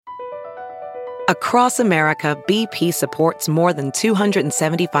Across America, BP supports more than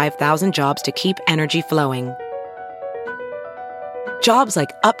 275,000 jobs to keep energy flowing. Jobs like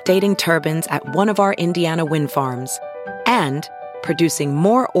updating turbines at one of our Indiana wind farms and producing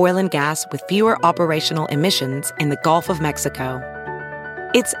more oil and gas with fewer operational emissions in the Gulf of Mexico.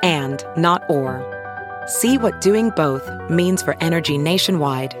 It's and, not or. See what doing both means for energy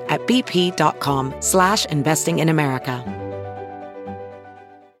nationwide at bp.com/investing in America.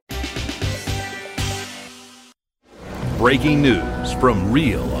 Breaking news from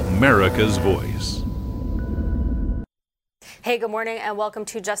Real America's Voice. Hey, good morning and welcome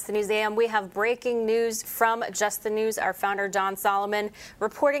to Just the News AM. We have breaking news from Just the News. Our founder, John Solomon,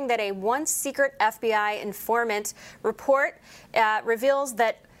 reporting that a once secret FBI informant report reveals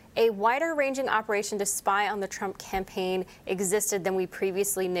that a wider-ranging operation to spy on the Trump campaign existed than we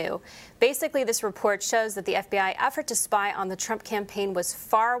previously knew. Basically, this report shows that the FBI effort to spy on the Trump campaign was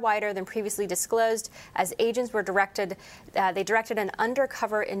far wider than previously disclosed, as agents were directed an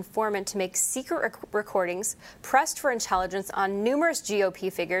undercover informant to make secret recordings, pressed for intelligence on numerous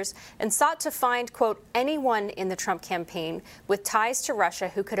GOP figures, and sought to find, quote, anyone in the Trump campaign with ties to Russia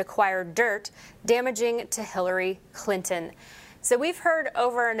who could acquire dirt damaging to Hillary Clinton. So we've heard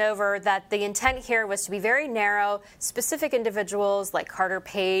over and over that the intent here was to be very narrow, specific individuals like Carter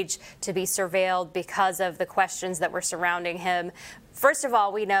Page to be surveilled because of the questions that were surrounding him. First of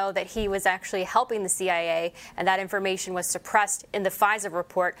all, we know that he was actually helping the CIA, and that information was suppressed in the FISA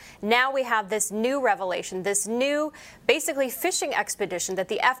report. Now we have this new revelation, this new, basically, fishing expedition that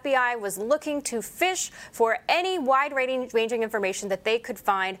the FBI was looking to fish for any wide-ranging information that they could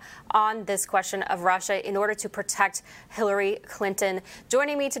find on this question of Russia in order to protect Hillary Clinton.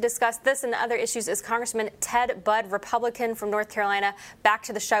 Joining me to discuss this and other issues is Congressman Ted Budd, Republican from North Carolina. Back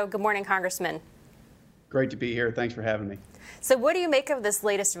to the show. Good morning, Congressman. Great to be here. Thanks for having me. So what do you make of this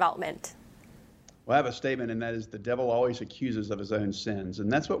latest development? Well, I have a statement, and that is the devil always accuses of his own sins.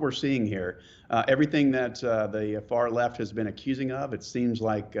 And that's what we're seeing here. Everything that the far left has been accusing of, it seems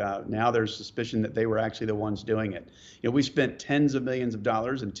like now there's suspicion that they were actually the ones doing it. You know, we spent tens of millions of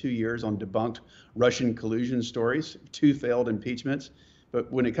dollars in 2 years on debunked Russian collusion stories, 2 failed impeachments. But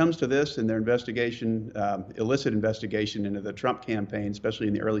when it comes to this and their investigation, illicit investigation into the Trump campaign, especially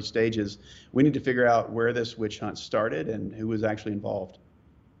in the early stages, we need to figure out where this witch hunt started and who was actually involved.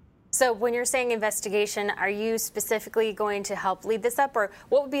 So when you're saying investigation, are you specifically going to help lead this up, or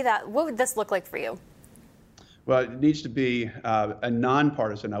what would this look like for you? Well, it needs to be a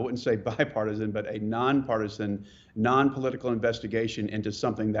nonpartisan, I wouldn't say bipartisan, but a nonpartisan, non-political investigation into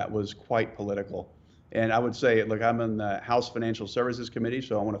something that was quite political. And I would say, look, I'm in the House Financial Services Committee,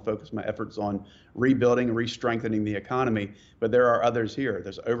 so I want to focus my efforts on rebuilding and re-strengthening the economy. But there are others here.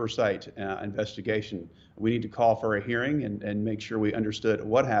 There's oversight, investigation. We need to call for a hearing and make sure we understood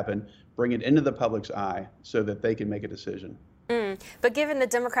what happened, bring it into the public's eye so that they can make a decision. But given the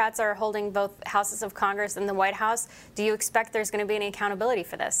Democrats are holding both houses of Congress and the White House, do you expect there's going to be any accountability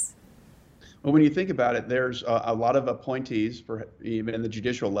for this? Well, when you think about it, there's a lot of appointees, for even in the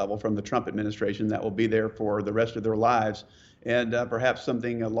judicial level, from the Trump administration that will be there for the rest of their lives. And perhaps a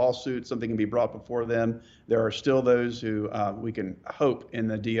lawsuit, something can be brought before them. There are still those who we can hope in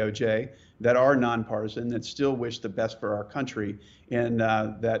the DOJ that are nonpartisan, that still wish the best for our country, and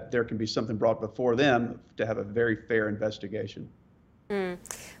that there can be something brought before them to have a very fair investigation.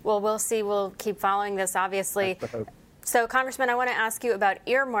 Well, we'll see. We'll keep following this, obviously. That's the hope. So, Congressman, I want to ask you about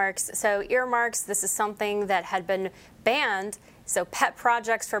earmarks. So earmarks, this is something that had been banned, so pet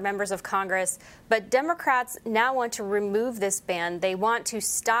projects for members of Congress. But Democrats now want to remove this ban. They want to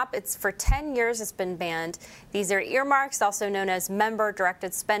stop it. For 10 years it's been banned. These are earmarks, also known as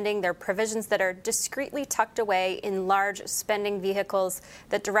member-directed spending. They're provisions that are discreetly tucked away in large spending vehicles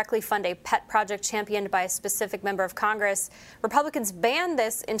that directly fund a pet project championed by a specific member of Congress. Republicans banned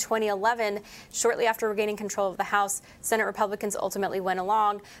this in 2011, shortly after regaining control of the House. Senate Republicans ultimately went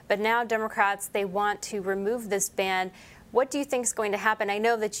along. But now Democrats, they want to remove this ban. What do you think is going to happen? I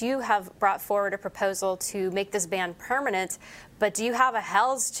know that you have brought forward a proposal to make this ban permanent, but do you have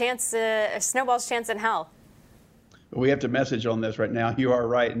a snowball's chance in hell? We have to message on this right now. You are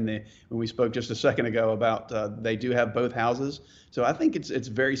right. And when we spoke just a second ago about they do have both houses. So I think it's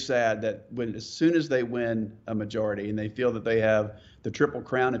very sad that as soon as they win a majority and they feel that they have the triple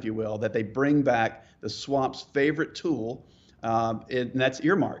crown, if you will, that they bring back the swamp's favorite tool, and that's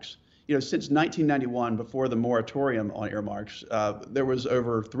earmarks. You know, since 1991, before the moratorium on earmarks, there was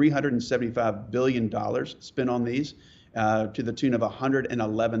over $375 billion spent on these, to the tune of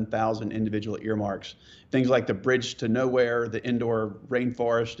 111,000 individual earmarks. Things like the Bridge to Nowhere, the indoor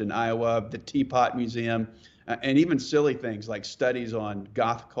rainforest in Iowa, the Teapot Museum, and even silly things like studies on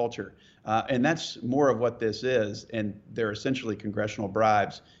goth culture. And that's more of what this is. And they're essentially congressional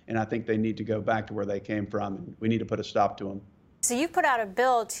bribes. And I think they need to go back to where they came from. And we need to put a stop to them. So you put out a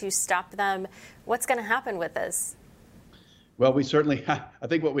bill to stop them. What's going to happen with this? Well, we certainly, I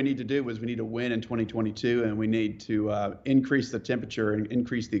think what we need to do is we need to win in 2022, and we need to increase the temperature and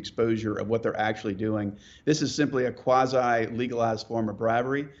increase the exposure of what they're actually doing. This is simply a quasi-legalized form of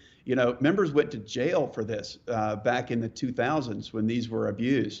bribery. You know, members went to jail for this back in the 2000s when these were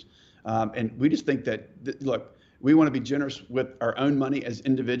abused. And we just think that, look, we want to be generous with our own money as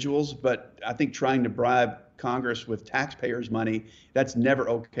individuals, but I think trying to bribe Congress with taxpayers' money, that's never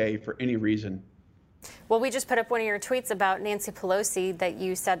okay for any reason. Well, we just put up one of your tweets about Nancy Pelosi that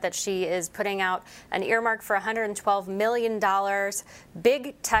you said that she is putting out an earmark for $112 million.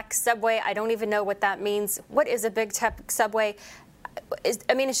 Big tech subway. I don't even know what that means. What is a big tech subway?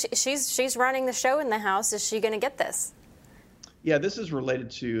 She's running the show in the House. Is she going to get this? Yeah, this is related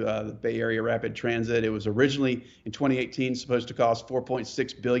to the Bay Area Rapid Transit. It was originally in 2018 supposed to cost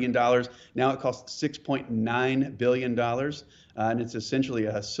 $4.6 billion. Now it costs $6.9 billion. And it's essentially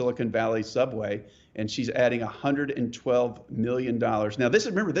a Silicon Valley subway. And she's adding $112 million. Now,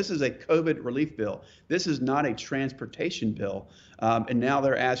 remember, this is a COVID relief bill. This is not a transportation bill. And now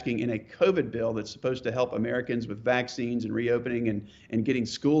they're asking in a COVID bill that's supposed to help Americans with vaccines and reopening and getting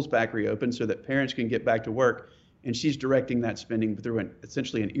schools back reopened so that parents can get back to work. And she's directing that spending through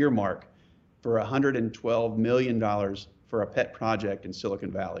essentially an earmark for $112 million for a pet project in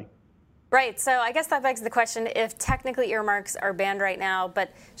Silicon Valley. Right. So I guess that begs the question, if technically earmarks are banned right now,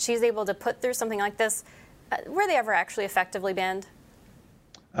 but she's able to put through something like this, were they ever actually effectively banned?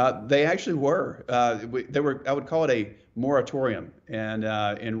 They actually were. They were. I would call it a moratorium, and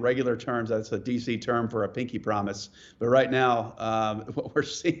in regular terms, that's a DC term for a pinky promise. But right now, what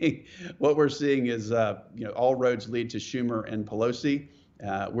we're seeing is all roads lead to Schumer and Pelosi.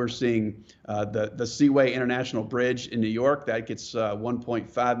 We're seeing the Seaway International Bridge in New York that gets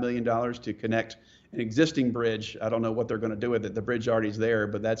 $1.5 million to connect an existing bridge. I don't know what they're going to do with it. The bridge already is there,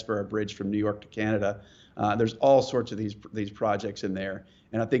 but that's for a bridge from New York to Canada. There's all sorts of these projects in there.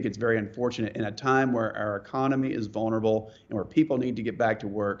 And I think it's very unfortunate in a time where our economy is vulnerable and where people need to get back to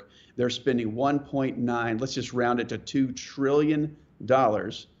work. They're spending 1.9, let's just round it to $2 trillion,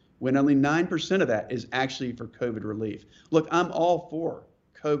 when only 9% of that is actually for COVID relief. Look, I'm all for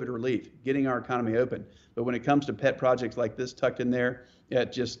COVID relief, getting our economy open. But when it comes to pet projects like this tucked in there,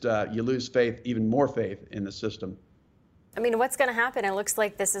 it just you lose faith, even more faith in the system. I mean, what's going to happen? It looks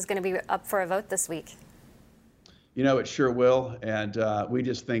like this is going to be up for a vote this week. You know, it sure will. And we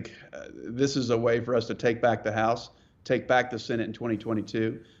just think this is a way for us to take back the House, take back the Senate in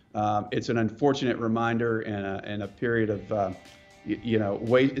 2022. It's an unfortunate reminder and a period of,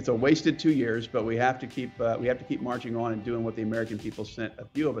 it's a wasted 2 years, but we have to keep marching on and doing what the American people sent a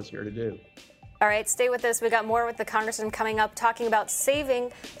few of us here to do. All right, stay with us. We got more with the Congressman coming up, talking about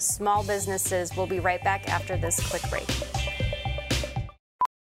saving small businesses. We'll be right back after this quick break.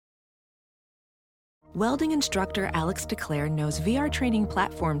 Welding instructor Alex DeClaire knows VR training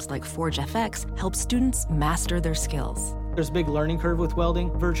platforms like Forge FX help students master their skills. There's a big learning curve with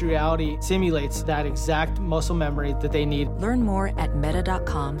welding. Virtual reality simulates that exact muscle memory that they need. Learn more at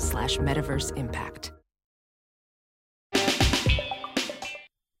meta.com/metaverseimpact.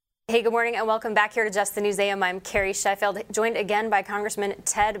 Hey, good morning and welcome back here to Just the News AM. I'm Carrie Sheffield, joined again by Congressman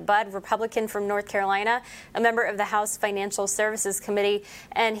Ted Budd, Republican from North Carolina, a member of the House Financial Services Committee,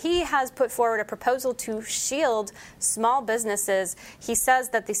 and he has put forward a proposal to shield small businesses. He says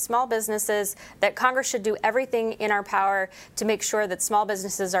that the small businesses, that Congress should do everything in our power to make sure that small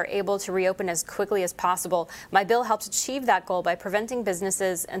businesses are able to reopen as quickly as possible. My bill helps achieve that goal by preventing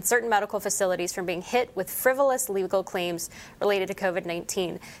businesses and certain medical facilities from being hit with frivolous legal claims related to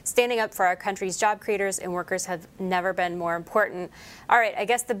COVID-19. Standing up for our country's job creators and workers have never been more important. All right, I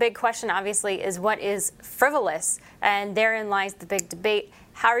guess the big question, obviously, is what is frivolous? And therein lies the big debate.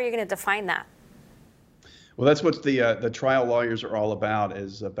 How are you going to define that? Well, that's what the trial lawyers are all about,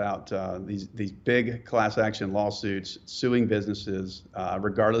 is about these big class action lawsuits suing businesses,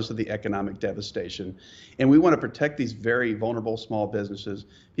 regardless of the economic devastation. And we want to protect these very vulnerable small businesses,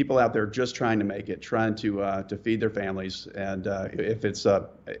 people out there just trying to make it, trying to feed their families. And if it's a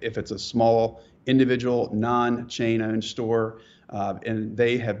small individual non-chain owned store, and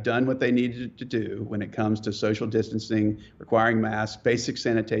they have done what they needed to do when it comes to social distancing, requiring masks, basic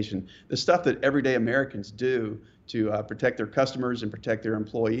sanitation, the stuff that everyday Americans do to protect their customers and protect their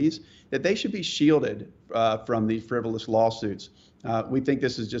employees, that they should be shielded from these frivolous lawsuits. We think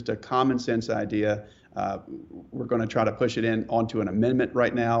this is just a common sense idea. We're going to try to push it in onto an amendment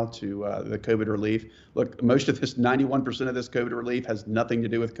right now to the COVID relief. Look, most of this, 91% of this COVID relief has nothing to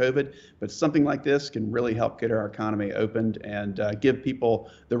do with COVID, but something like this can really help get our economy opened and give people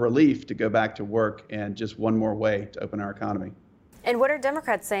the relief to go back to work, and just one more way to open our economy. And what are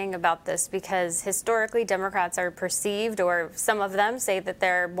Democrats saying about this? Because historically, Democrats are perceived, or some of them say that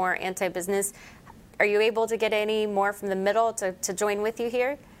they're more anti-business. Are you able to get any more from the middle to join with you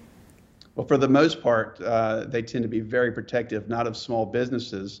here? Well, for the most part, they tend to be very protective, not of small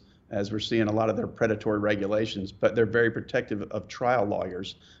businesses, as we're seeing a lot of their predatory regulations, but they're very protective of trial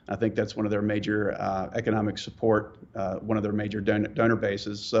lawyers. I think that's one of their major economic support, one of their major donor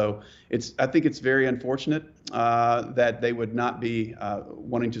bases. So I think it's very unfortunate that they would not be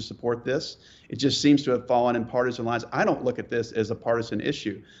wanting to support this. It just seems to have fallen in partisan lines. I don't look at this as a partisan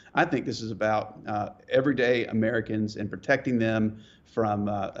issue. I think this is about everyday Americans and protecting them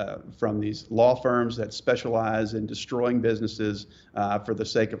from these law firms that specialize in destroying businesses for the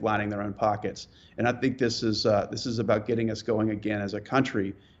sake of lining their own pockets. And I think this is about getting us going again as a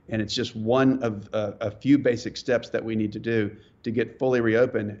country. And it's just one of a few basic steps that we need to do to get fully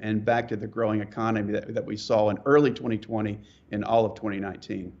reopened and back to the growing economy that we saw in early 2020 and all of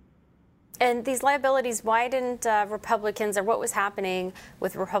 2019. And these liabilities, why didn't Republicans, or what was happening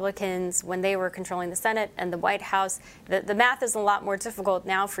with Republicans when they were controlling the Senate and the White House? The math is a lot more difficult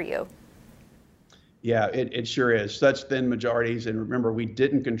now for you. Yeah, it sure is. Such thin majorities. And remember, we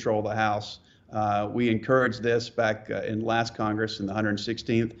didn't control the House. We encouraged this back in last Congress, in the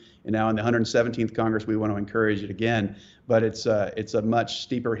 116th, and now in the 117th Congress, we want to encourage it again. But it's a much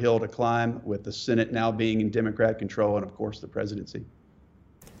steeper hill to climb, with the Senate now being in Democrat control, and of course the presidency.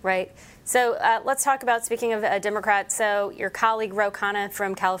 Right. So let's talk about, speaking of Democrats, so your colleague Ro Khanna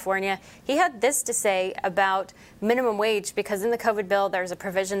from California, he had this to say about minimum wage, because in the COVID bill, there's a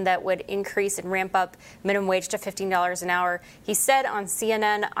provision that would increase and ramp up minimum wage to $15 an hour. He said on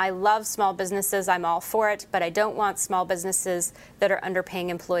CNN, "I love small businesses. I'm all for it, but I don't want small businesses that are underpaying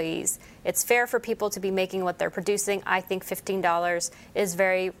employees. It's fair for people to be making what they're producing. I think $15 is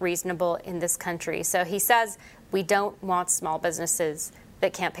very reasonable in this country." So he says, we don't want small businesses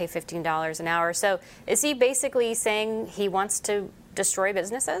that can't pay $15 an hour. So is he basically saying he wants to destroy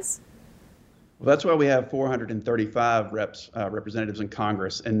businesses? Well, that's why we have 435 representatives in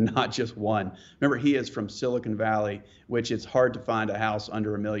Congress, and not just one. Remember, he is from Silicon Valley, which it's hard to find a house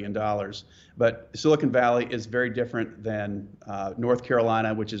under $1 million. But Silicon Valley is very different than North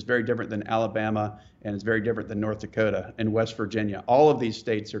Carolina, which is very different than Alabama, and it's very different than North Dakota and West Virginia. All of these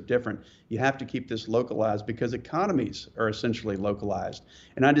states are different. You have to keep this localized because economies are essentially localized.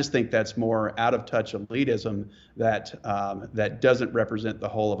 And I just think that's more out of touch elitism that doesn't represent the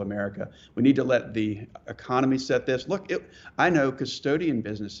whole of America. We need to let the economy set this. Look, I know custodian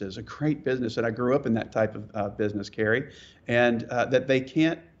businesses, a great business, and I grew up in that type of business, Carrie, and that they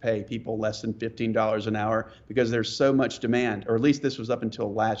can't pay people less than $15 an hour because there's so much demand, or at least this was up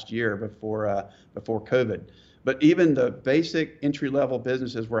until last year before COVID. But even the basic entry-level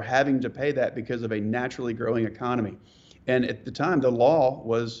businesses were having to pay that because of a naturally growing economy. And at the time, the law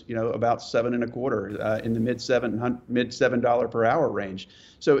was, about $7.25 in the mid $7 per hour range.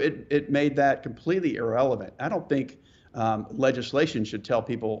 So it made that completely irrelevant. I don't think legislation should tell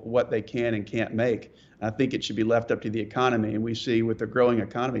people what they can and can't make. I think it should be left up to the economy. And we see with the growing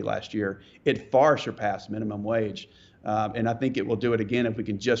economy last year, it far surpassed minimum wage. And I think it will do it again if we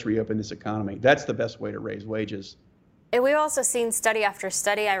can just reopen this economy. That's the best way to raise wages. And we've also seen study after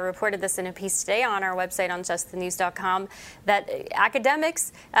study. I reported this in a piece today on our website on justthenews.com, that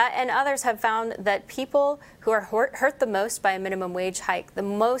academics and others have found that people who are hurt the most by a minimum wage hike, the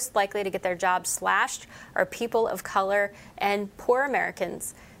most likely to get their jobs slashed, are people of color and poor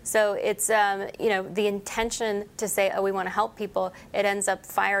Americans. So it's, the intention to say, oh, we want to help people, it ends up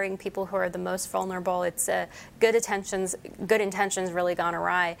firing people who are the most vulnerable. It's good intentions really gone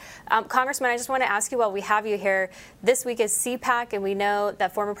awry. Congressman, I just want to ask you while we have you here, this week is CPAC, and we know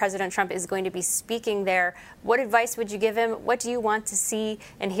that former President Trump is going to be speaking there. What advice would you give him? What do you want to see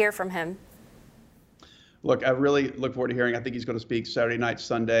and hear from him? Look, I really look forward to hearing. I think he's going to speak Saturday night,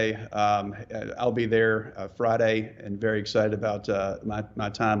 Sunday. I'll be there Friday, and very excited about my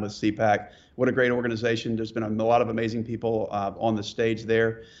time with CPAC. What a great organization. There's been a lot of amazing people on the stage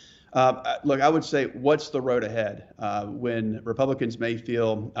there. Look, I would say, what's the road ahead? When Republicans may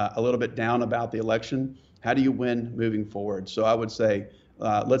feel a little bit down about the election, how do you win moving forward? So I would say,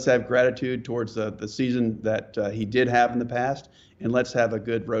 let's have gratitude towards the season that he did have in the past, and let's have a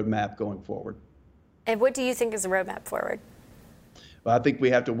good roadmap going forward. And what do you think is the roadmap forward? But I think we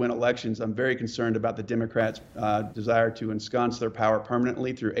have to win elections. I'm very concerned about the Democrats' desire to ensconce their power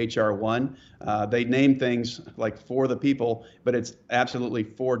permanently through H.R. 1. They name things like for the people, but it's absolutely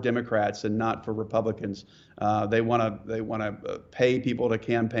for Democrats and not for Republicans. They want to pay people to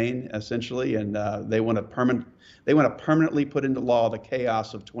campaign essentially, and they want to permanently put into law the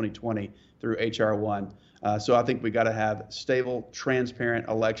chaos of 2020 through H.R. 1. So I think we got to have stable, transparent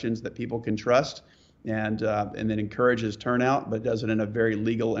elections that people can trust, and that encourages turnout, but does it in a very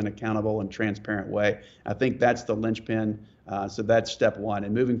legal and accountable and transparent way. I think that's the linchpin. So that's step one.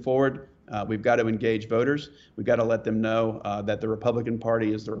 And moving forward, we've got to engage voters. We've got to let them know that the Republican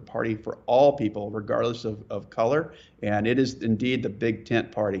Party is the party for all people, regardless of color. And it is indeed the big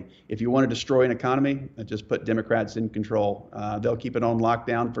tent party. If you want to destroy an economy, just put Democrats in control. They'll keep it on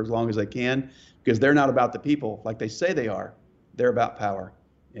lockdown for as long as they can, because they're not about the people like they say they are. They're about power.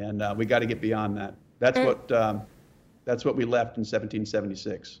 And we got to get beyond that. That's what we left in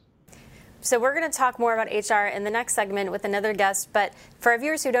 1776. So we're going to talk more about HR in the next segment with another guest. But for our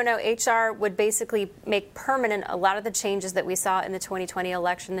viewers who don't know, HR would basically make permanent a lot of the changes that we saw in the 2020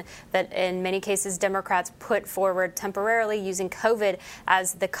 election that in many cases Democrats put forward temporarily using COVID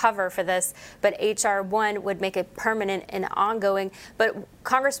as the cover for this. But HR 1 would make it permanent and ongoing. But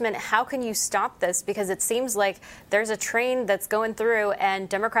Congressman, how can you stop this? Because it seems like there's a train that's going through and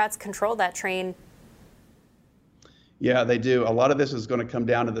Democrats control that train. Yeah, they do. A lot of this is going to come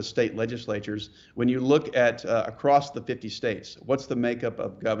down to the state legislatures. When you look at across the 50 states, what's the makeup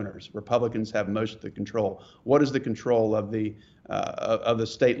of governors? Republicans have most of the control. What is the control of the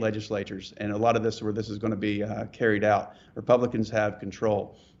state legislatures? And a lot of this, where this is going to be carried out, Republicans have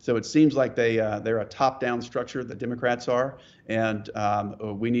control. So it seems like they're a top-down structure, the Democrats are, and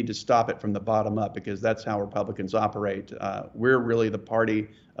we need to stop it from the bottom up, because that's how Republicans operate. We're really the party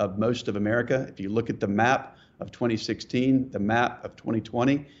of most of America. If you look at the map of 2016, the map of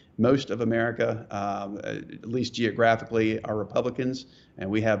 2020, most of America, at least geographically, are Republicans, and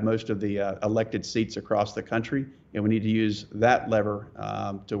we have most of the elected seats across the country, and we need to use that lever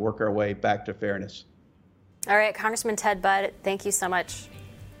to work our way back to fairness. All right, Congressman Ted Budd, thank you so much.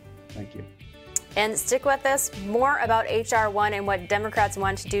 Thank you. And stick with us, more about HR 1 and what Democrats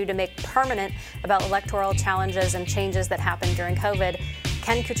want to do to make permanent about electoral challenges and changes that happened during COVID.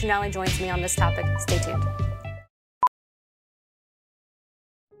 Ken Cuccinelli joins me on this topic. Stay tuned.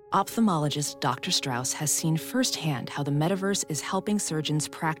 Ophthalmologist Dr. Strauss has seen firsthand how the metaverse is helping surgeons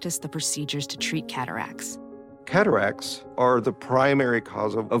practice the procedures to treat cataracts. Cataracts are the primary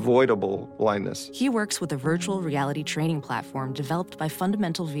cause of avoidable blindness. He works with a virtual reality training platform developed by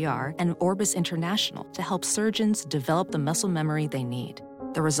Fundamental VR and Orbis International to help surgeons develop the muscle memory they need.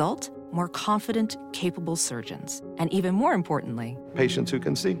 The result? More confident, capable surgeons. And even more importantly, patients who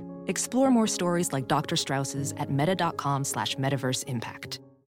can see. Explore more stories like Dr. Strauss's at meta.com/metaverseimpact.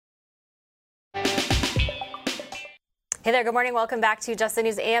 Hey there, good morning. Welcome back to Just the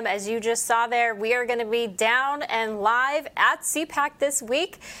News AM. As you just saw there, we are going to be down and live at CPAC this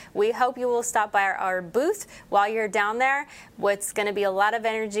week. We hope you will stop by our booth while you're down there. It's going to be a lot of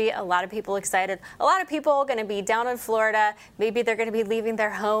energy, a lot of people excited, a lot of people going to be down in Florida. Maybe they're going to be leaving their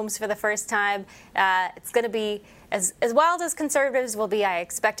homes for the first time. It's going to be as wild as conservatives will be. I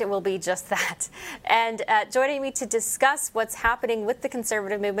expect it will be just that. And joining me to discuss what's happening with the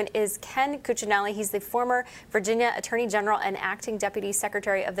conservative movement is Ken Cuccinelli. He's the former Virginia Attorney General and acting Deputy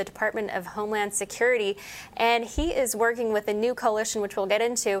Secretary of the Department of Homeland Security. And he is working with a new coalition, which we'll get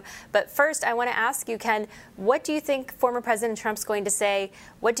into. But first, I want to ask you, Ken, what do you think former President Trump's going to say?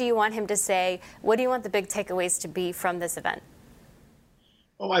 What do you want him to say? What do you want the big takeaways to be from this event?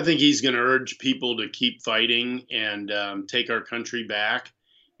 Oh, I think he's going to urge people to keep fighting and take our country back.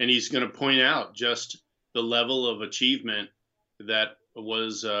 And he's going to point out just the level of achievement that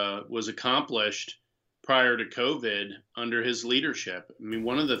was accomplished prior to COVID under his leadership. I mean,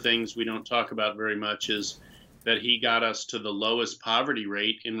 one of the things we don't talk about very much is that he got us to the lowest poverty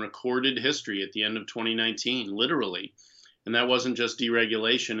rate in recorded history at the end of 2019, literally. And that wasn't just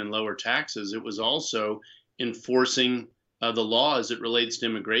deregulation and lower taxes. It was also enforcing the law as it relates to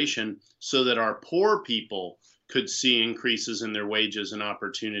immigration so that our poor people could see increases in their wages and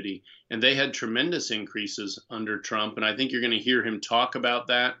opportunity. And they had tremendous increases under Trump. And I think you're going to hear him talk about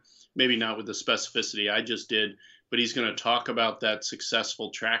that, maybe not with the specificity I just did, but he's going to talk about that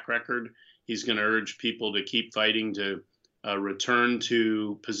successful track record. He's going to urge people to keep fighting to return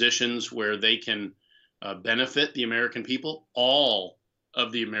to positions where they can benefit the American people, all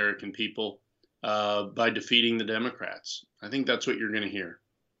of the American people, by defeating the Democrats. I think that's what you're going to hear.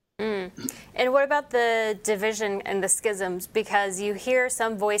 And what about the division and the schisms? Because you hear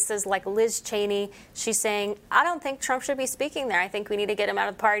some voices like Liz Cheney. She's saying, I don't think Trump should be speaking there. I think we need to get him out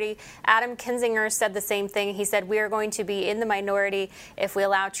of the party. Adam Kinzinger said the same thing. He said, we are going to be in the minority if we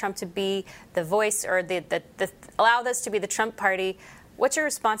allow Trump to be the voice, or allow this to be the Trump party. What's your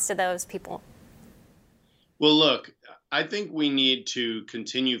response to those people? Well, look, I think we need to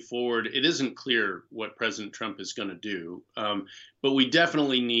continue forward. It isn't clear what President Trump is going to do, but we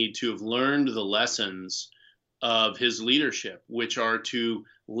definitely need to have learned the lessons of his leadership, which are to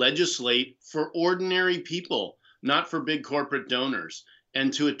legislate for ordinary people, not for big corporate donors,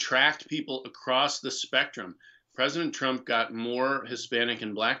 and to attract people across the spectrum. President Trump got more Hispanic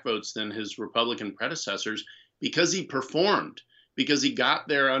and Black votes than his Republican predecessors because he performed, because he got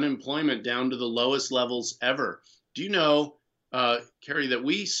their unemployment down to the lowest levels ever. Do you know, Carrie, that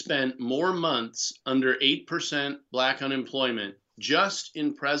we spent more months under 8% Black unemployment just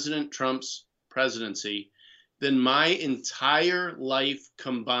in President Trump's presidency than my entire life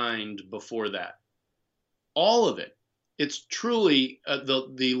combined before that? All of it. It's truly,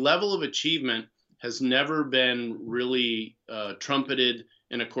 the level of achievement has never been really trumpeted.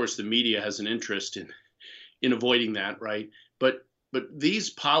 And of course, the media has an interest in avoiding that, right? But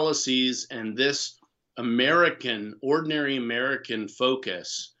these policies and this ordinary American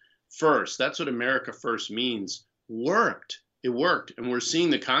focus first, that's what America First means, worked. It worked. And we're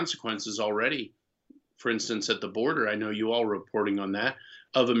seeing the consequences already. For instance, at the border, I know you all are reporting on that,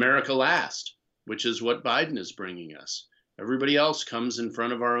 of America Last, which is what Biden is bringing us. Everybody else comes in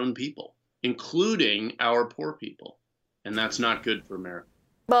front of our own people, including our poor people. And that's not good for America.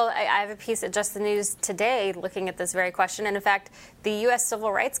 Well, I have a piece at Just the News today looking at this very question. And in fact, the U.S.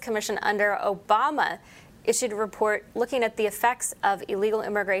 Civil Rights Commission under Obama issued a report looking at the effects of illegal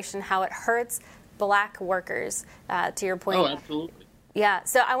immigration, how it hurts Black workers, to your point. Oh, absolutely. Yeah,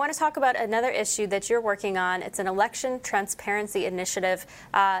 so I want to talk about another issue that you're working on. It's an election transparency initiative,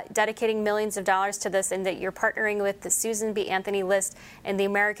 dedicating millions of dollars to this, and that you're partnering with the Susan B. Anthony List and the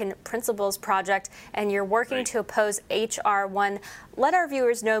American Principles Project, and you're working to oppose H.R. 1. Let our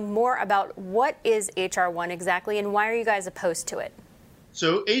viewers know more about what is H.R. 1 exactly, and why are you guys opposed to it?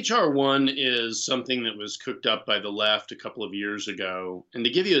 So H.R. 1 is something that was cooked up by the left a couple of years ago. And to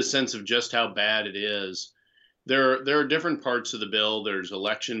give you a sense of just how bad it is, there are different parts of the bill. There's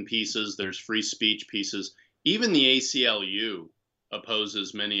election pieces, there's free speech pieces. Even the ACLU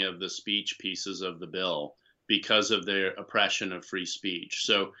opposes many of the speech pieces of the bill because of their oppression of free speech.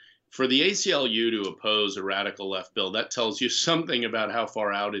 So for the ACLU to oppose a radical left bill, that tells you something about how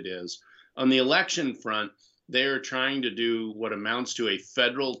far out it is. On the election front, they are trying to do what amounts to a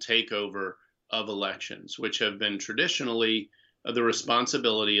federal takeover of elections, which have been traditionally the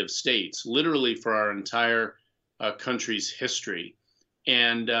responsibility of states, literally for our entire country's history.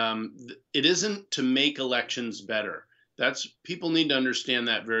 And it isn't to make elections better. People need to understand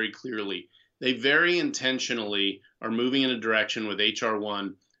that very clearly. They very intentionally are moving in a direction with H.R.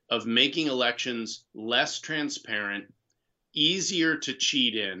 1 of making elections less transparent, easier to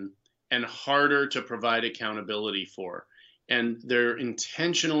cheat in, and harder to provide accountability for. And they're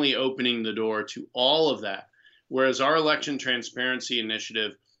intentionally opening the door to all of that. Whereas our election transparency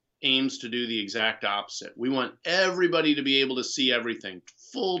initiative aims to do the exact opposite. We want everybody to be able to see everything,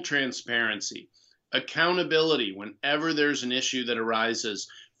 full transparency, accountability whenever there's an issue that arises.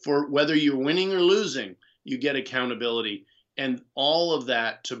 For whether you're winning or losing, you get accountability. And all of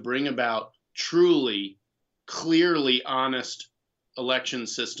that to bring about truly, clearly honest election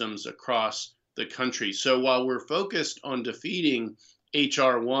systems across the country. So while we're focused on defeating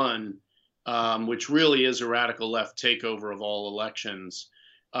H.R. 1, which really is a radical left takeover of all elections,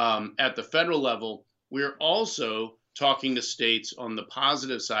 at the federal level, we're also talking to states on the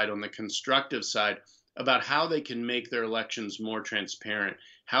positive side, on the constructive side, about how they can make their elections more transparent,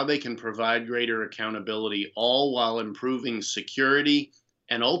 how they can provide greater accountability, all while improving security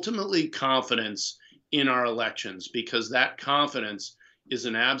and ultimately confidence in our elections, because that confidence is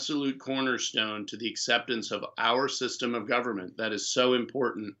an absolute cornerstone to the acceptance of our system of government that is so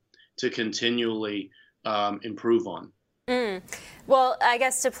important to continually improve on. Well, I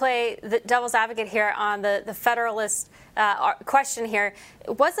guess to play the devil's advocate here on the Federalist question here,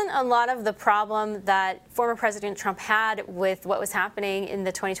 wasn't a lot of the problem that former President Trump had with what was happening in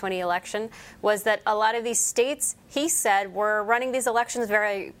the 2020 election was that a lot of these states, he said, were running these elections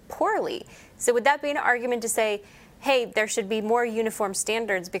very poorly. So would that be an argument to say hey, there should be more uniform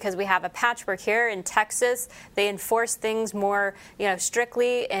standards because we have a patchwork here in Texas. They enforce things more,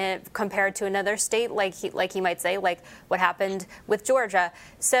 strictly compared to another state, like he might say, like what happened with Georgia.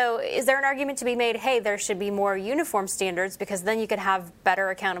 So is there an argument to be made, hey, there should be more uniform standards because then you could have better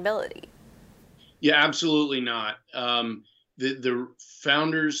accountability? Yeah, absolutely not. The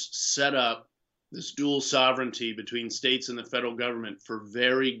founders set up this dual sovereignty between states and the federal government for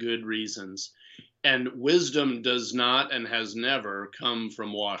very good reasons. And wisdom does not and has never come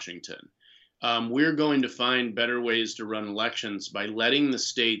from Washington. We're going to find better ways to run elections by letting the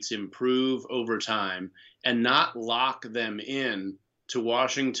states improve over time and not lock them in to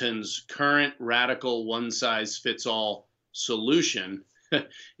Washington's current radical one-size-fits-all solution. It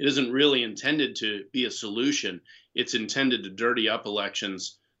isn't really intended to be a solution. It's intended to dirty up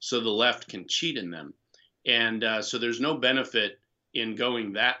elections so the left can cheat in them. And so there's no benefit in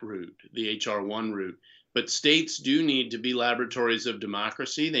going that route, the H.R. 1 route. But states do need to be laboratories of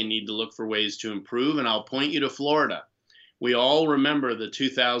democracy. They need to look for ways to improve. And I'll point you to Florida. We all remember the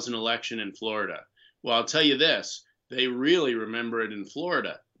 2000 election in Florida. Well, I'll tell you this, they really remember it in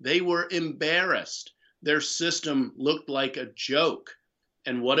Florida. They were embarrassed. Their system looked like a joke.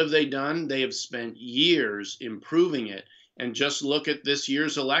 And what have they done? They have spent years improving it. And just look at this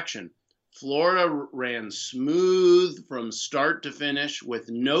year's election. Florida ran smooth from start to finish with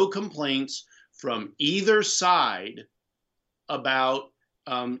no complaints from either side about,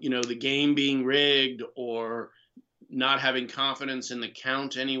 the game being rigged or not having confidence in the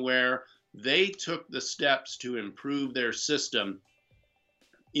count anywhere. They took the steps to improve their system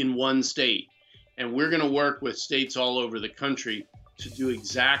in one state. And we're going to work with states all over the country to do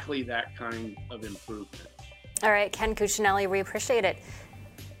exactly that kind of improvement. All right, Ken Cuccinelli, we appreciate it.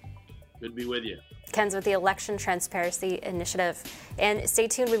 Good to be with you. Ken's with the Election Transparency Initiative. And stay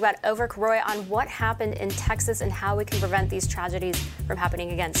tuned, we've got Avik Roy on what happened in Texas and how we can prevent these tragedies from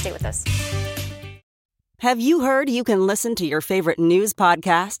happening again. Stay with us. Have you heard you can listen to your favorite news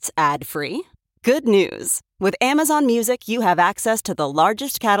podcasts ad-free? Good news. With Amazon Music, you have access to the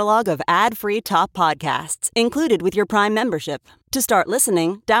largest catalog of ad-free top podcasts included with your Prime membership. To start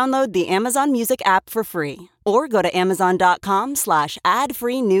listening, download the Amazon Music app for free or go to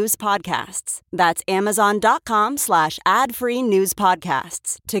amazon.com/ad-free news podcasts. That's amazon.com/ad-free news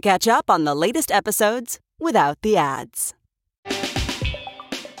podcasts to catch up on the latest episodes without the ads.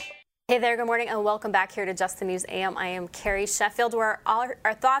 Hey there, good morning, and welcome back here to Just the News AM. I am Carrie Sheffield, where all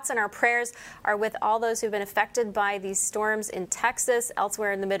our thoughts and our prayers are with all those who've been affected by these storms in Texas,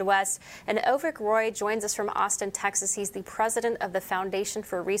 elsewhere in the Midwest. And Avik Roy joins us from Austin, Texas. He's the president of the Foundation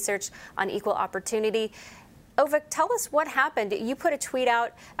for Research on Equal Opportunity. Avik, tell us what happened. You put a tweet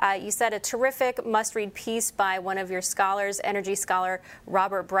out. You said a terrific must-read piece by one of your scholars, energy scholar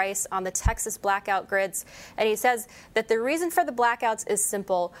Robert Bryce, on the Texas blackout grids. And he says that the reason for the blackouts is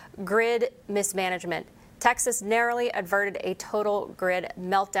simple: grid mismanagement. Texas narrowly averted a total grid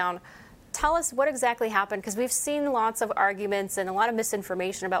meltdown. Tell us what exactly happened, because we've seen lots of arguments and a lot of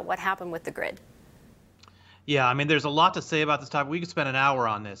misinformation about what happened with the grid. Yeah, I mean, there's a lot to say about this topic. We could spend an hour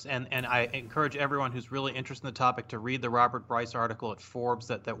on this, and I encourage everyone who's really interested in the topic to read the Robert Bryce article at Forbes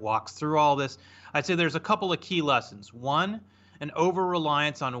that walks through all this. I'd say there's a couple of key lessons. One, an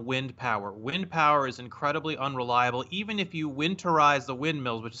over-reliance on wind power. Wind power is incredibly unreliable. Even if you winterize the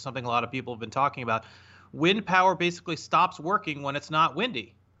windmills, which is something a lot of people have been talking about, wind power basically stops working when it's not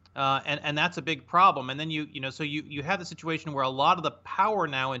windy. And that's a big problem. And then you have the situation where a lot of the power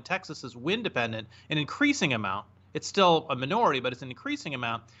now in Texas is wind dependent, an increasing amount. It's still a minority, but it's an increasing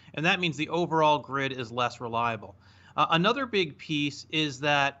amount. And that means the overall grid is less reliable. Another big piece is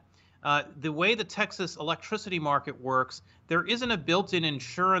that the way the Texas electricity market works, there isn't a built-in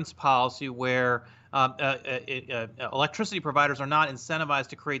insurance policy where electricity providers are not incentivized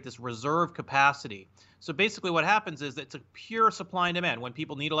to create this reserve capacity. So basically what happens is it's a pure supply and demand. When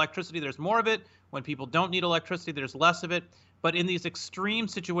people need electricity, there's more of it. When people don't need electricity, there's less of it. But in these extreme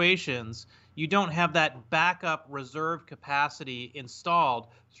situations, you don't have that backup reserve capacity installed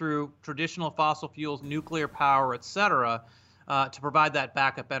through traditional fossil fuels, nuclear power, et cetera, to provide that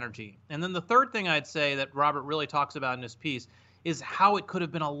backup energy. And then the third thing I'd say that Robert really talks about in this piece is how it could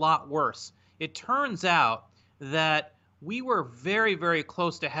have been a lot worse. It turns out that we were very, very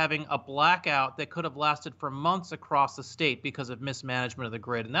close to having a blackout that could have lasted for months across the state because of mismanagement of the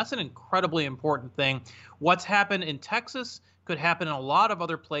grid. And that's an incredibly important thing. What's happened in Texas could happen in a lot of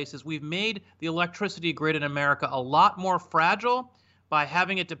other places. We've made the electricity grid in America a lot more fragile by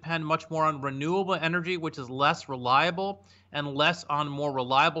having it depend much more on renewable energy, which is less reliable, and less on more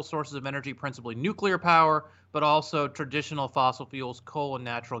reliable sources of energy, principally nuclear power, but also traditional fossil fuels, coal and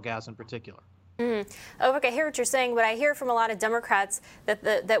natural gas in particular. Look, I hear what you're saying, but I hear from a lot of Democrats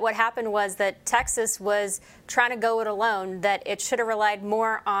that what happened was that Texas was trying to go it alone, that it should have relied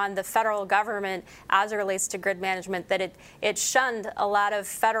more on the federal government as it relates to grid management, that it shunned a lot of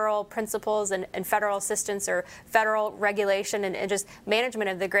federal principles and federal assistance or federal regulation and just management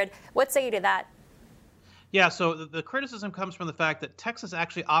of the grid. What say you to that? Yeah, so the criticism comes from the fact that Texas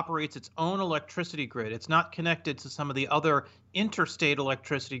actually operates its own electricity grid. It's not connected to some of the other interstate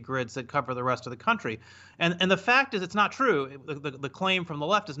electricity grids that cover the rest of the country. And the fact is it's not true. The claim from the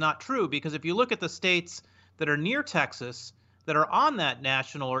left is not true, because if you look at the states that are near Texas that are on that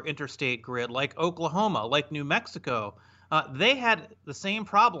national or interstate grid, like Oklahoma, like New Mexico, they had the same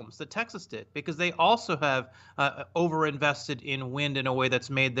problems that Texas did, because they also have overinvested in wind in a way that's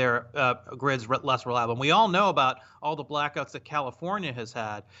made their grids less reliable. And we all know about all the blackouts that California has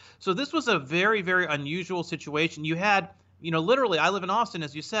had. So this was a very, very unusual situation. You had, literally, I live in Austin,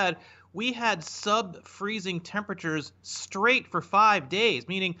 as you said, we had sub-freezing temperatures straight for 5 days,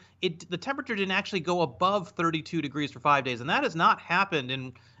 meaning the temperature didn't actually go above 32 degrees for 5 days. And that has not happened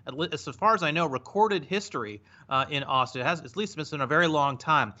in, as far as I know, recorded history in Austin. It has at least been a very long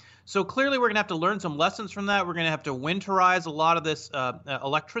time. So clearly we're going to have to learn some lessons from that. We're going to have to winterize a lot of this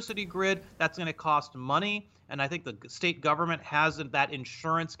electricity grid. That's going to cost money. And I think the state government hasn't that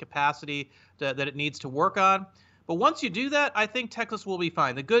insurance capacity that it needs to work on. But once you do that, I think Texas will be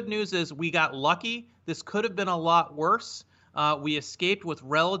fine. The good news is we got lucky. This could have been a lot worse. We escaped with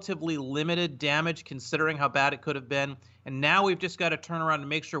relatively limited damage considering how bad it could have been. And now we've just got to turn around and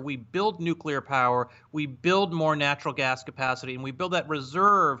make sure we build nuclear power, we build more natural gas capacity, and we build that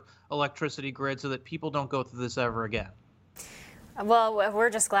reserve electricity grid so that people don't go through this ever again. Well, we're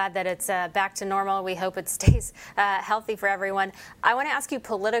just glad that it's back to normal. We hope it stays healthy for everyone. I want to ask you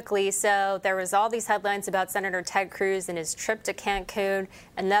politically. So there was all these headlines about Senator Ted Cruz and his trip to Cancun.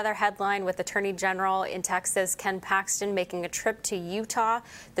 Another headline with Attorney General in Texas, Ken Paxton, making a trip to Utah.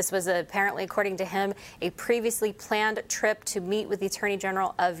 This was apparently, according to him, a previously planned trip to meet with the Attorney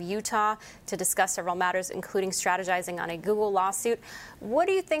General of Utah to discuss several matters, including strategizing on a Google lawsuit. What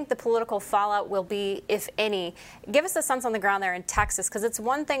do you think the political fallout will be, if any? Give us a sense on the ground there in Texas, because it's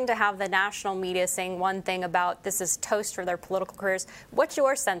one thing to have the national media saying one thing about this is toast for their political careers. What's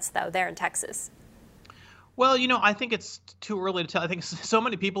your sense, though, there in Texas? Well, I think it's too early to tell. I think so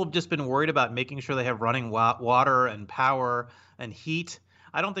many people have just been worried about making sure they have running water and power and heat.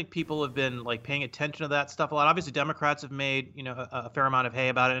 I don't think people have been paying attention to that stuff a lot. Obviously, Democrats have made a fair amount of hay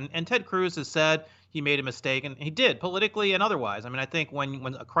about it, and Ted Cruz has said he made a mistake, and he did, politically and otherwise. I mean, I think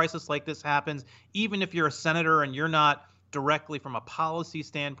when a crisis like this happens, even if you're a senator and you're not directly from a policy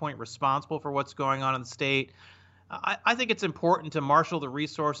standpoint responsible for what's going on in the state, I think it's important to marshal the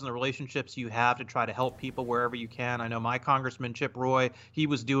resources and the relationships you have to try to help people wherever you can. I know my Congressman Chip Roy, he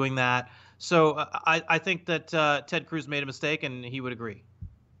was doing that. So I think that Ted Cruz made a mistake, and he would agree.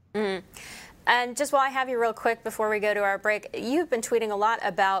 Mm-hmm. And just while I have you real quick before we go to our break, you've been tweeting a lot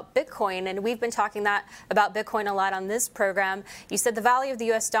about Bitcoin, and we've been talking about Bitcoin a lot on this program. You said the value of the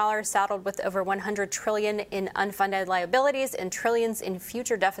U.S. dollar is saddled with over $100 trillion in unfunded liabilities and trillions in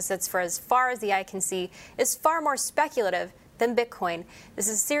future deficits for as far as the eye can see is far more speculative than Bitcoin. This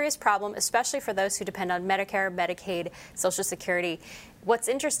is a serious problem, especially for those who depend on Medicare, Medicaid, Social Security. What's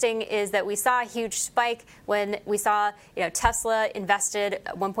interesting is that we saw a huge spike when we saw, Tesla invested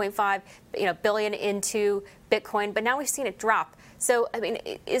 1.5 billion into Bitcoin, but now we've seen it drop. So, I mean,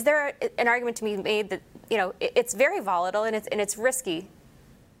 is there an argument to be made that, it's very volatile and it's risky?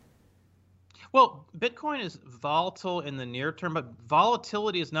 Well, Bitcoin is volatile in the near term, but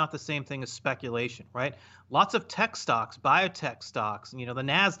volatility is not the same thing as speculation, right? Lots of tech stocks, biotech stocks, the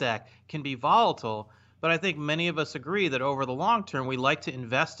NASDAQ can be volatile. But I think many of us agree that over the long term, we like to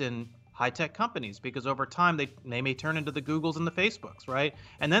invest in high-tech companies because over time they may turn into the Googles and the Facebooks, right?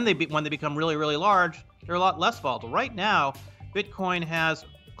 And then when they become really, really large, they're a lot less volatile. Right now, Bitcoin has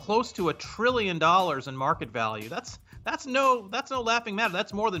close to $1 trillion in market value. That's no laughing matter.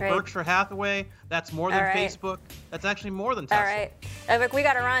 That's more than Berkshire Hathaway. That's more than Facebook. That's actually more than Tesla. All right. Avik, we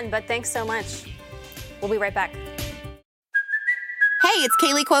got to run, but thanks so much. We'll be right back. Hey, it's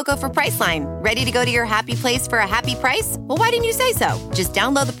Kaylee Cuoco for Priceline. Ready to go to your happy place for a happy price? Well, why didn't you say so? Just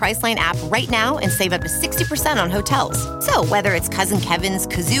download the Priceline app right now and save up to 60% on hotels. So whether it's Cousin Kevin's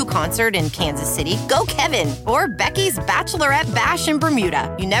Kazoo Concert in Kansas City, go Kevin, or Becky's Bachelorette Bash in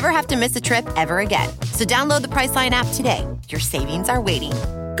Bermuda, you never have to miss a trip ever again. So download the Priceline app today. Your savings are waiting.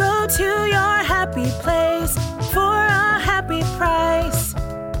 Go to your happy place for a happy price.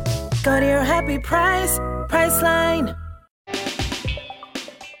 Go to your happy price, Priceline.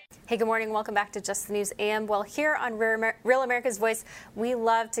 Hey, good morning. Welcome back to Just the News AM. Well, here on Real America's Voice, we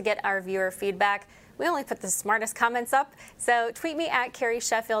love to get our viewer feedback. We only put the smartest comments up, so tweet me at Carrie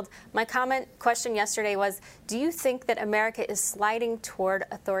Sheffield. My question yesterday was, do you think that America is sliding toward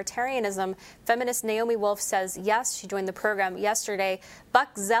authoritarianism? Feminist Naomi Wolf says yes. She joined the program yesterday.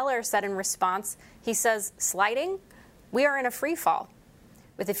 Buck Zeller said in response, he says, sliding? We are in a free fall.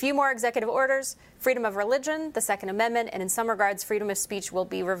 With a few more executive orders, freedom of religion, the Second Amendment, and in some regards, freedom of speech will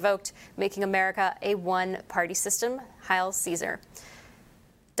be revoked, making America a one-party system. Heil Caesar.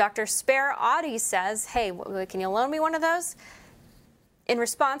 Dr. Spare Audie says, hey, can you loan me one of those? In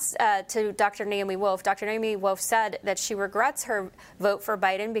response to Dr. Naomi Wolf, Dr. Naomi Wolf said that she regrets her vote for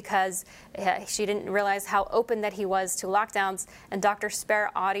Biden because she didn't realize how open that he was to lockdowns. And Dr. Spare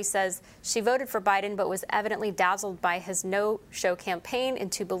Audie says she voted for Biden but was evidently dazzled by his no-show campaign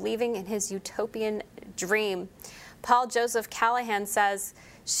into believing in his utopian dream. Paul Joseph Callahan says,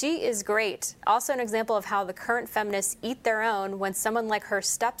 she is great. Also an example of how the current feminists eat their own when someone like her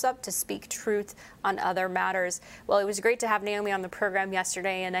steps up to speak truth on other matters. Well, it was great to have Naomi on the program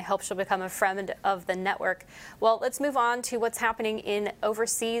yesterday, and I hope she'll become a friend of the network. Well, let's move on to what's happening in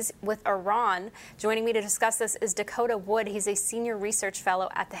overseas with Iran. Joining me to discuss this is Dakota Wood. He's a senior research fellow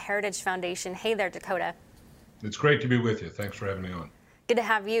at the Heritage Foundation. Hey there, Dakota. It's great to be with you. Thanks for having me on. Good to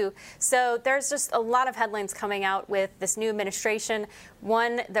have you. So there's just a lot of headlines coming out with this new administration,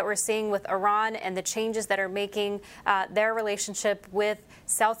 one that we're seeing with Iran and the changes that are making their relationship with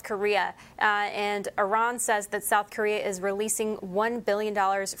South Korea. And Iran says that South Korea is releasing $1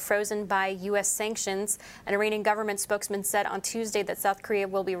 billion frozen by U.S. sanctions. An Iranian government spokesman said on Tuesday that South Korea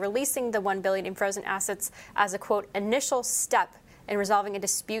will be releasing the $1 billion in frozen assets as a, quote, initial step in resolving a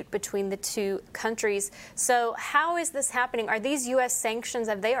dispute between the two countries. So how is this happening? Are these U.S. sanctions,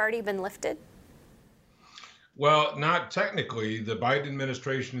 have they already been lifted? Well, not technically. The Biden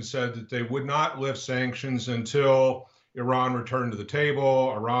administration said that they would not lift sanctions until Iran returned to the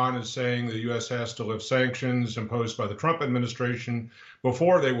table. Iran is saying the U.S. has to lift sanctions imposed by the Trump administration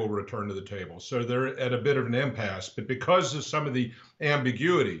before they will return to the table. So they're at a bit of an impasse. But because of some of the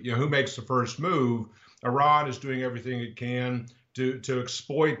ambiguity, who makes the first move, Iran is doing everything it can to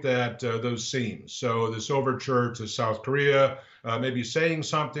exploit those seams. So this overture to South Korea, maybe saying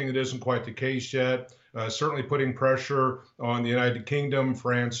something that isn't quite the case yet, certainly putting pressure on the United Kingdom,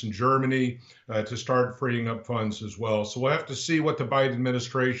 France, and Germany to start freeing up funds as well. So we'll have to see what the Biden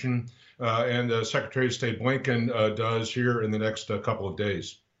administration and Secretary of State Blinken does here in the next couple of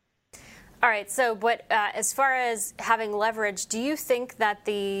days. All right. So, but as far as having leverage, do you think that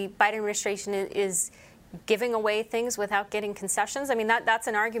the Biden administration is giving away things without getting concessions? I mean, that's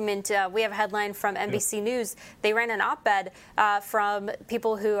an argument. We have a headline from NBC News. They ran an op-ed from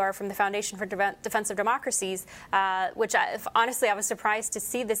people who are from the Foundation for Defense of Democracies, which honestly, I was surprised to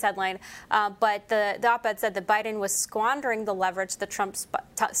see this headline. But the op-ed said that Biden was squandering the leverage that Trump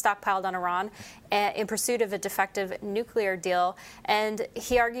stockpiled on Iran in pursuit of a defective nuclear deal. And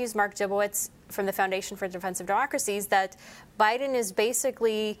he argues, Mark Dubowitz from the Foundation for Defense of Democracies, that Biden is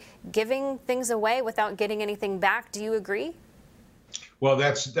basically giving things away without getting anything back. Do you agree? Well,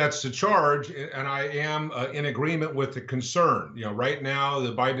 that's the charge, and I am in agreement with the concern. Right now,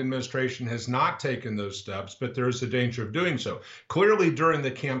 the Biden administration has not taken those steps, but there is a danger of doing so. Clearly, during the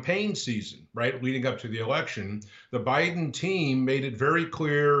campaign season, right, leading up to the election, the Biden team made it very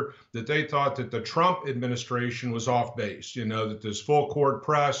clear that they thought that the Trump administration was off base, that this full court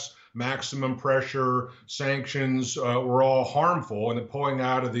press, maximum pressure, sanctions were all harmful, and the pulling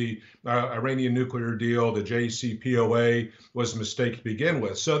out of the Iranian nuclear deal, the JCPOA, was a mistake to begin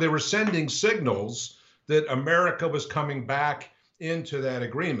with. So they were sending signals that America was coming back into that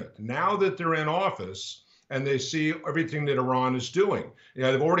agreement. Now that they're in office and they see everything that Iran is doing,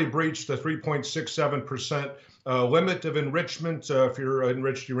 they've already breached the 3.67% limit of enrichment for your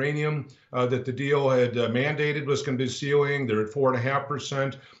enriched uranium that the deal had mandated was going to be ceiling. They're at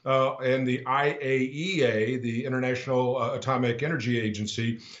 4.5%. And the IAEA, the International Atomic Energy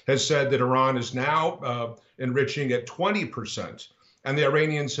Agency, has said that Iran is now enriching at 20%. And the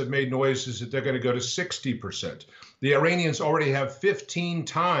Iranians have made noises that they're going to go to 60%. The Iranians already have 15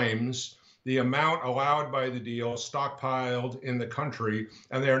 times the amount allowed by the deal stockpiled in the country,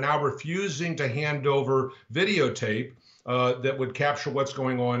 and they are now refusing to hand over videotape that would capture what's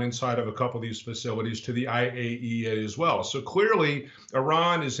going on inside of a couple of these facilities to the IAEA as well. So clearly,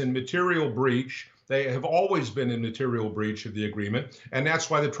 Iran is in material breach They have always been in material breach of the agreement, and that's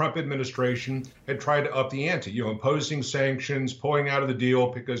why the Trump administration had tried to up the ante, imposing sanctions, pulling out of the deal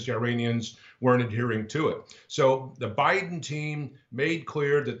because the Iranians weren't adhering to it. So the Biden team made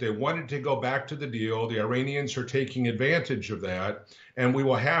clear that they wanted to go back to the deal. The Iranians are taking advantage of that, and we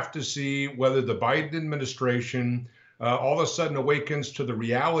will have to see whether the Biden administration all of a sudden awakens to the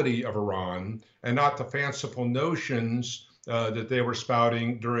reality of Iran and not the fanciful notions that they were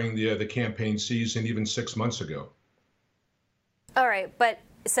spouting during the campaign season even 6 months ago. All right, but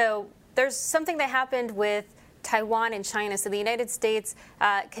so there's something that happened with Taiwan and China. So the United States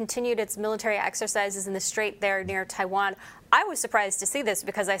continued its military exercises in the strait there near Taiwan. I was surprised to see this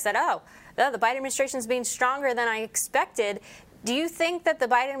because I said, the Biden administration is being stronger than I expected. Do you think that the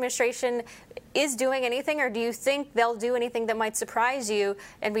Biden administration is doing anything, or do you think they'll do anything that might surprise you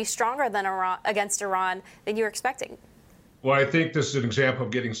and be stronger than against Iran than you were expecting? Well, I think this is an example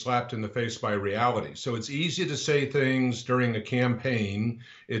of getting slapped in the face by reality. So it's easy to say things during a campaign.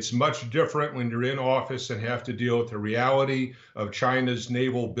 It's much different when you're in office and have to deal with the reality of China's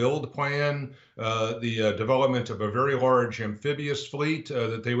naval build plan, the development of a very large amphibious fleet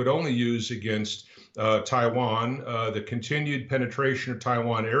that they would only use against Taiwan, the continued penetration of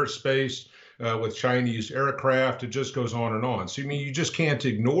Taiwan airspace with Chinese aircraft. It just goes on and on. So, you just can't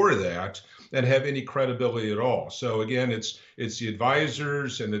ignore that and have any credibility at all. So again, it's the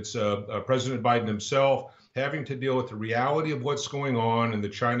advisors and it's President Biden himself having to deal with the reality of what's going on in the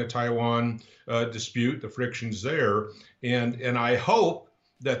China-Taiwan dispute, the frictions there. And I hope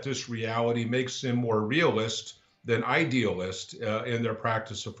that this reality makes them more realist than idealist in their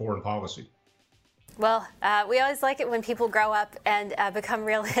practice of foreign policy. Well, we always like it when people grow up and become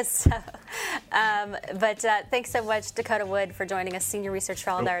realists. But thanks so much, Dakota Wood, for joining us, Senior Research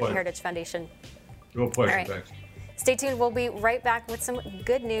Fellow there at the Heritage Foundation. Real pleasure, right. Thanks. Stay tuned. We'll be right back with some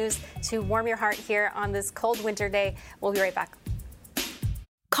good news to warm your heart here on this cold winter day. We'll be right back.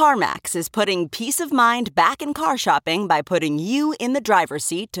 CarMax is putting peace of mind back in car shopping by putting you in the driver's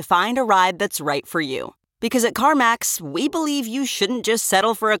seat to find a ride that's right for you. Because at CarMax, we believe you shouldn't just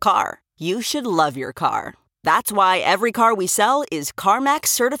settle for a car. You should love your car. That's why every car we sell is CarMax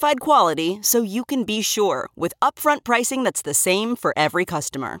certified quality, so you can be sure with upfront pricing that's the same for every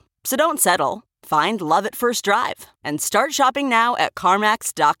customer. So don't settle. Find love at first drive and start shopping now at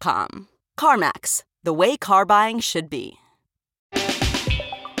CarMax.com. CarMax, the way car buying should be.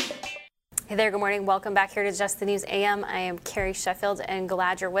 Hey there, good morning. Welcome back here to Just the News AM. I am Carrie Sheffield and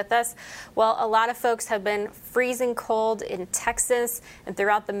glad you're with us. Well, a lot of folks have been freezing cold in Texas and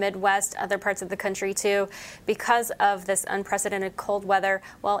throughout the Midwest, other parts of the country too, because of this unprecedented cold weather.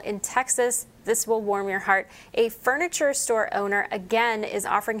 Well, in Texas, this will warm your heart. A furniture store owner, again, is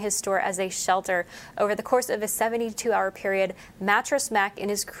offering his store as a shelter. Over the course of a 72-hour period, Mattress Mac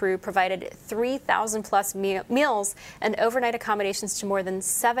and his crew provided 3,000 plus meals and overnight accommodations to more than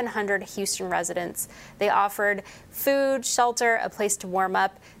 700 Houston residents. They offered food, shelter, a place to warm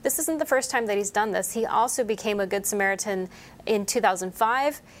up. This isn't the first time that he's done this. He also became a Good Samaritan in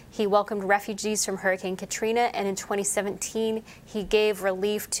 2005. He welcomed refugees from Hurricane Katrina, and in 2017, he gave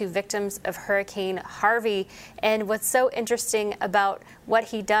relief to victims of Hurricane Harvey. And what's so interesting about what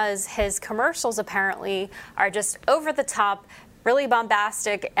he does, his commercials apparently are just over the top, really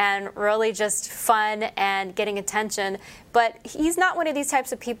bombastic and really just fun and getting attention. But he's not one of these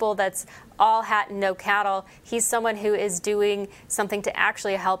types of people that's all hat and no cattle. He's someone who is doing something to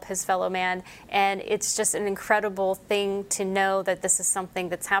actually help his fellow man. And it's just an incredible thing to know that this is something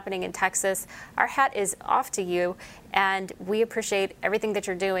that's happening in Texas. Our hat is off to you, and we appreciate everything that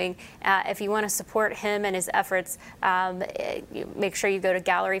you're doing. If you want to support him and his efforts, make sure you go to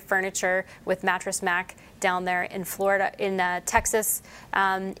Gallery Furniture with Mattress Mac down there in Florida, in Texas,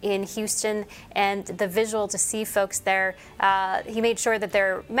 in Houston, and the visual to see folks there. He made sure that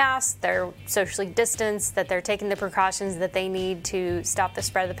they're masked, they're socially distanced, that they're taking the precautions that they need to stop the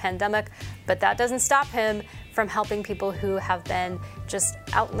spread of the pandemic. But that doesn't stop him from helping people who have been just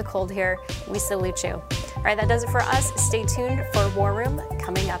out in the cold here. We salute you. All right, that does it for us. Stay tuned for War Room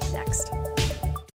coming up next.